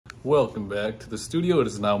Welcome back to the studio. It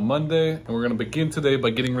is now Monday, and we're gonna begin today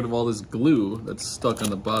by getting rid of all this glue that's stuck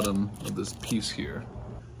on the bottom of this piece here.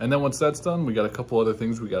 And then once that's done, we got a couple other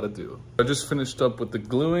things we gotta do. I just finished up with the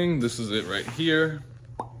gluing. This is it right here.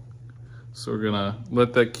 So we're gonna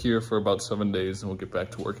let that cure for about 7 days and we'll get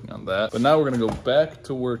back to working on that. But now we're gonna go back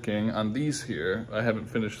to working on these here. I haven't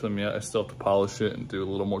finished them yet. I still have to polish it and do a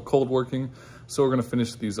little more cold working. So we're gonna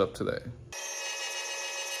finish these up today.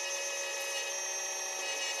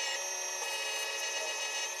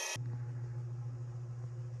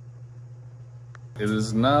 It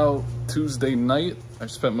is now Tuesday night. I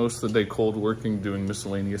spent most of the day cold working, doing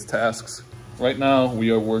miscellaneous tasks. Right now,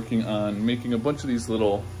 we are working on making a bunch of these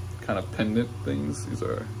little kind of pendant things. These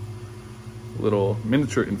are little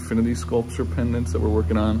miniature infinity sculpture pendants that we're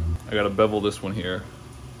working on. I gotta bevel this one here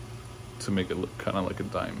to make it look kind of like a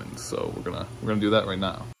diamond. So we're gonna do that right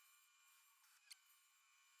now.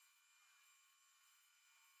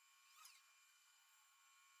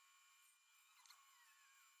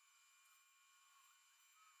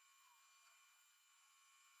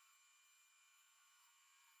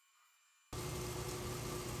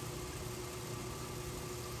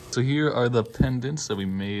 So here are the pendants that we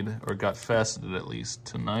made, or got faceted at least,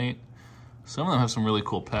 tonight. Some of them have some really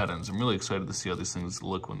cool patterns. I'm really excited to see how these things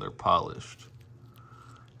look when they're polished.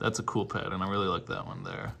 That's a cool pattern. I really like that one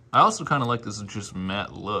there. I also kind of like this just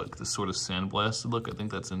matte look, this sort of sandblasted look. I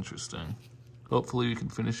think that's interesting. Hopefully we can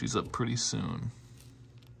finish these up pretty soon.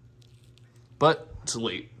 But it's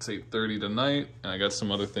late. It's 8:30 tonight, and I got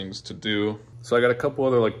some other things to do. So I got a couple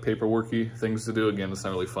other like paperworky things to do. Again, it's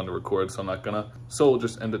not really fun to record, so I'm not gonna. So we'll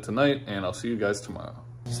just end it tonight, and I'll see you guys tomorrow.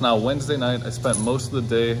 It's now Wednesday night. I spent most of the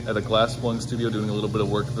day at a glass blowing studio doing a little bit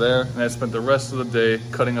of work there. And I spent the rest of the day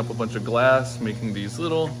cutting up a bunch of glass, making these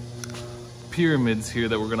little pyramids here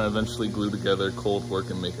that we're gonna eventually glue together, cold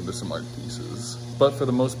work, and make into some art pieces. But for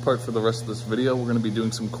the most part, for the rest of this video, we're gonna be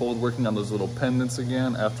doing some cold working on those little pendants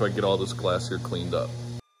again after I get all this glass here cleaned up.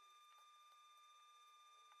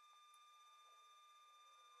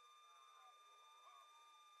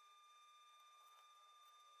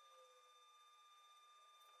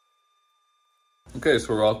 Okay,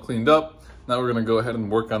 so we're all cleaned up. Now we're gonna go ahead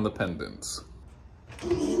and work on the pendants.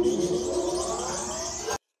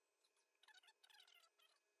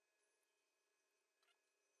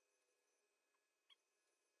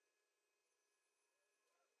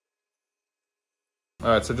 All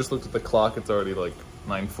right, so I just looked at the clock. It's already like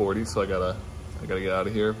 9:40, so I gotta get out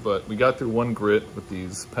of here. But we got through one grit with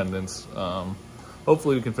these pendants.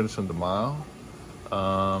 Hopefully we can finish them tomorrow,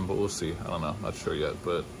 but we'll see. I don't know, not sure yet,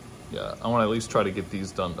 but yeah, I want to at least try to get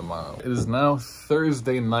these done tomorrow. It is now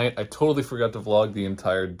Thursday night. I totally forgot to vlog the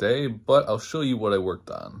entire day, but I'll show you what I worked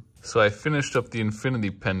on. So I finished up the infinity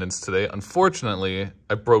pendants today. Unfortunately,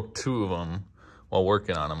 I broke 2 of them while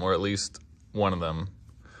working on them, or at least one of them,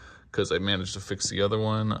 because I managed to fix the other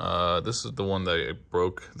one. This is the one that I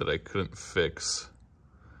broke that I couldn't fix.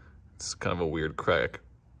 It's kind of a weird crack,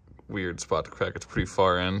 weird spot to crack. It's pretty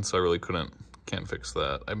far in, so I really can't fix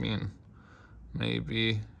that. I mean,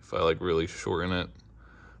 maybe if I like really shorten it,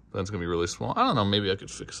 but it's gonna be really small. I don't know, maybe I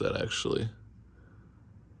could fix that actually.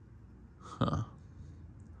 Huh.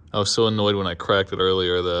 I was so annoyed when I cracked it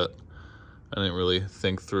earlier that I didn't really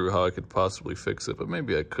think through how I could possibly fix it, but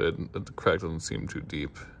maybe I could. The crack doesn't seem too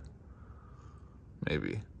deep.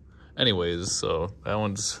 Maybe. Anyways, so that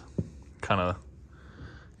one's kind of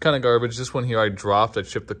garbage. This one here I dropped, I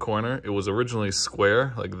chipped the corner. It was originally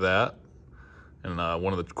square like that, and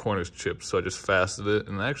one of the corners chipped, so I just faceted it,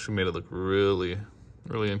 and it actually made it look really,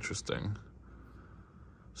 really interesting.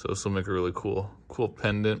 So this will make a really cool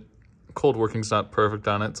pendant. Cold working's not perfect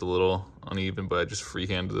on it. It's a little uneven, but I just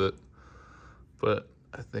freehanded it. But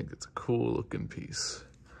I think it's a cool looking piece.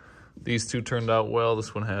 These two turned out well.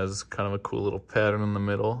 This one has kind of a cool little pattern in the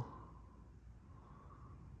middle.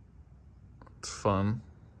 It's fun.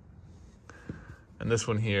 And this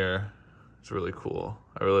one here is really cool.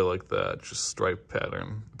 I really like that, just stripe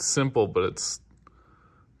pattern. It's simple, but it's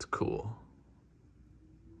cool.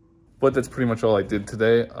 But that's pretty much all I did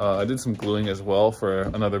today. I did some gluing as well for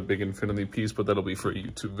another big infinity piece, but that'll be for a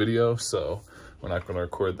YouTube video, so we're not gonna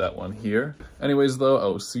record that one here. Anyways though, I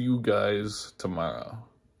will see you guys tomorrow.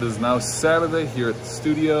 It is now Saturday here at the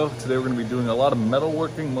studio. Today we're gonna be doing a lot of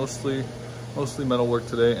metalworking, mostly metal work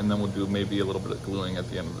today, and then we'll do maybe a little bit of gluing at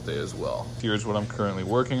the end of the day as well. Here's what I'm currently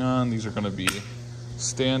working on. These are gonna be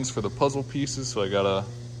stands for the puzzle pieces, so I gotta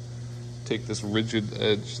take this rigid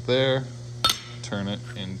edge there, turn it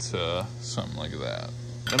into something like that.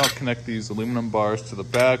 Then I'll connect these aluminum bars to the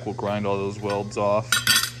back. We'll grind all those welds off,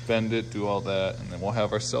 bend it, do all that, and then we'll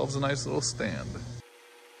have ourselves a nice little stand.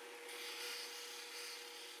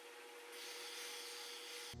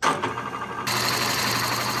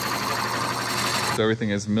 after everything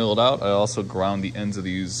is milled out, I also ground the ends of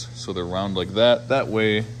these so they're round like that. That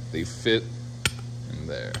way they fit in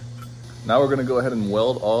there. Now we're gonna go ahead and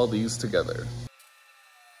weld all these together.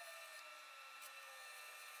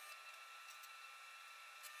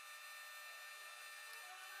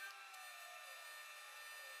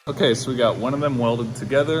 Okay, so we got one of them welded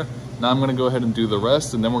together. Now I'm gonna go ahead and do the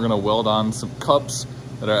rest, and then we're gonna weld on some cups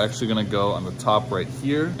that are actually gonna go on the top right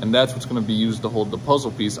here, and that's what's gonna be used to hold the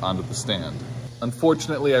puzzle piece onto the stand.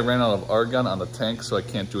 Unfortunately, I ran out of argon on the tank, so I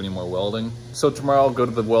can't do any more welding. So tomorrow I'll go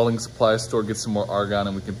to the welding supply store, get some more argon,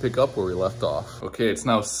 and we can pick up where we left off. Okay, it's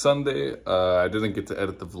now Sunday. I didn't get to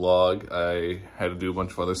edit the vlog. I had to do a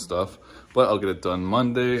bunch of other stuff, but I'll get it done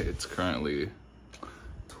Monday. It's currently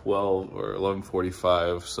 12 or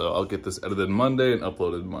 11:45, so I'll get this edited Monday and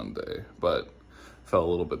uploaded Monday, but fell a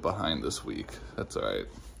little bit behind this week. That's all right.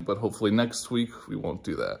 But hopefully next week we won't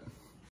do that.